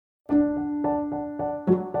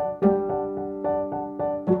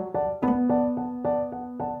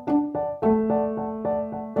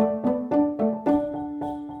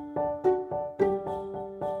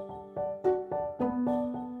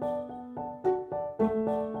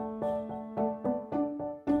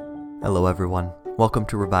Hello everyone, welcome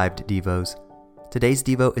to Revived Devos. Today's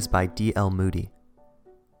Devo is by D.L. Moody.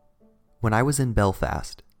 When I was in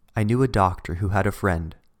Belfast, I knew a doctor who had a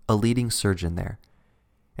friend, a leading surgeon there,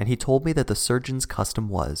 and he told me that the surgeon's custom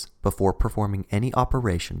was, before performing any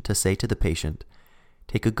operation, to say to the patient,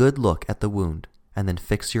 "Take a good look at the wound, and then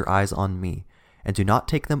fix your eyes on me, and do not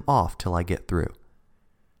take them off till I get through."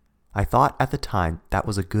 I thought at the time that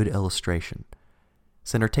was a good illustration.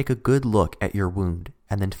 Sinner, take a good look at your wound,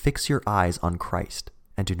 and then fix your eyes on Christ,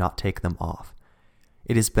 and do not take them off.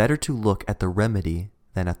 It is better to look at the remedy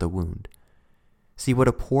than at the wound. See what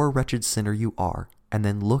a poor wretched sinner you are, and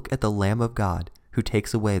then look at the Lamb of God who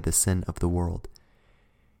takes away the sin of the world.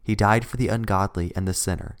 He died for the ungodly and the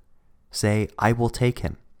sinner. Say, "I will take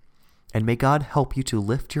him." And may God help you to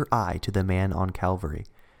lift your eye to the man on Calvary.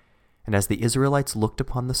 And as the Israelites looked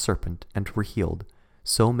upon the serpent and were healed,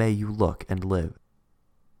 so may you look and live.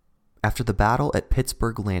 After the battle at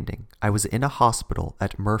Pittsburgh Landing, I was in a hospital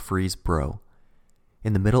at Murfreesboro.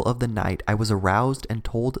 In the middle of the night, I was aroused and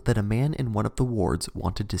told that a man in one of the wards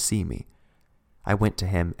wanted to see me. I went to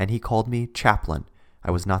him, and he called me chaplain. I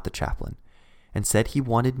was not the chaplain, and said he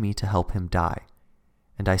wanted me to help him die.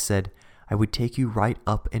 And I said, I would take you right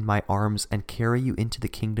up in my arms and carry you into the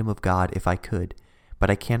kingdom of God if I could, but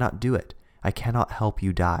I cannot do it. I cannot help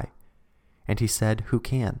you die. And he said, "Who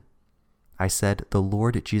can?" I said, "The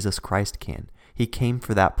Lord Jesus Christ can. He came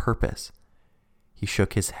for that purpose." He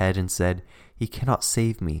shook his head and said, "He cannot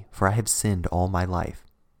save me, for I have sinned all my life."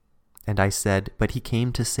 And I said, "But he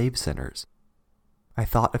came to save sinners." I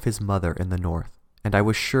thought of his mother in the north, and I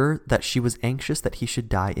was sure that she was anxious that he should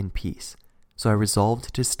die in peace, so I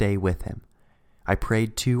resolved to stay with him. I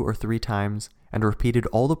prayed 2 or 3 times and repeated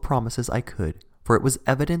all the promises I could, for it was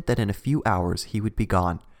evident that in a few hours he would be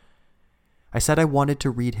gone. I said I wanted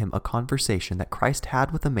to read him a conversation that Christ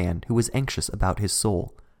had with a man who was anxious about his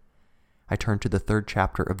soul. I turned to the 3rd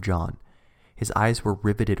chapter of John. His eyes were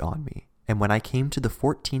riveted on me, and when I came to the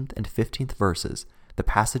 14th and 15th verses, the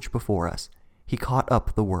passage before us, he caught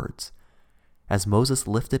up the words, "As Moses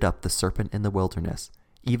lifted up the serpent in the wilderness,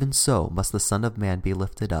 even so must the Son of Man be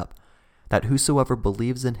lifted up, that whosoever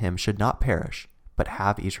believes in him should not perish, but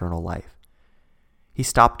have eternal life." He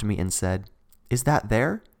stopped me and said, "Is that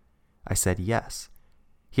there?" I said, "Yes."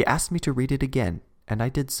 He asked me to read it again, and I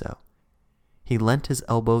did so. He leant his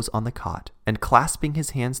elbows on the cot, and clasping his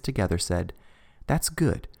hands together said, "That's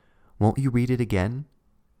good. Won't you read it again?"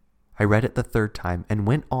 I read it the 3rd time and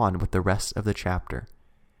went on with the rest of the chapter.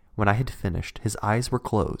 When I had finished, his eyes were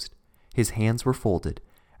closed, his hands were folded,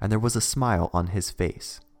 and there was a smile on his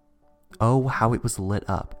face. Oh, how it was lit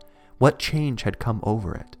up! What change had come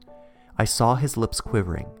over it! I saw his lips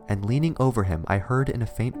quivering, and leaning over him I heard in a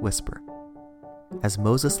faint whisper, "As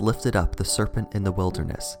Moses lifted up the serpent in the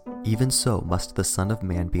wilderness, even so must the Son of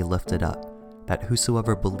Man be lifted up, that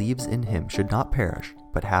whosoever believes in him should not perish,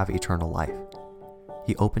 but have eternal life."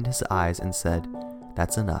 He opened his eyes and said,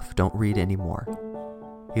 "That's enough, don't read any more."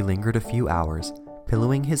 He lingered a few hours,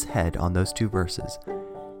 pillowing his head on those 2 verses,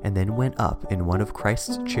 and then went up in one of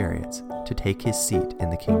Christ's chariots to take his seat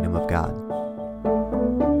in the kingdom of God.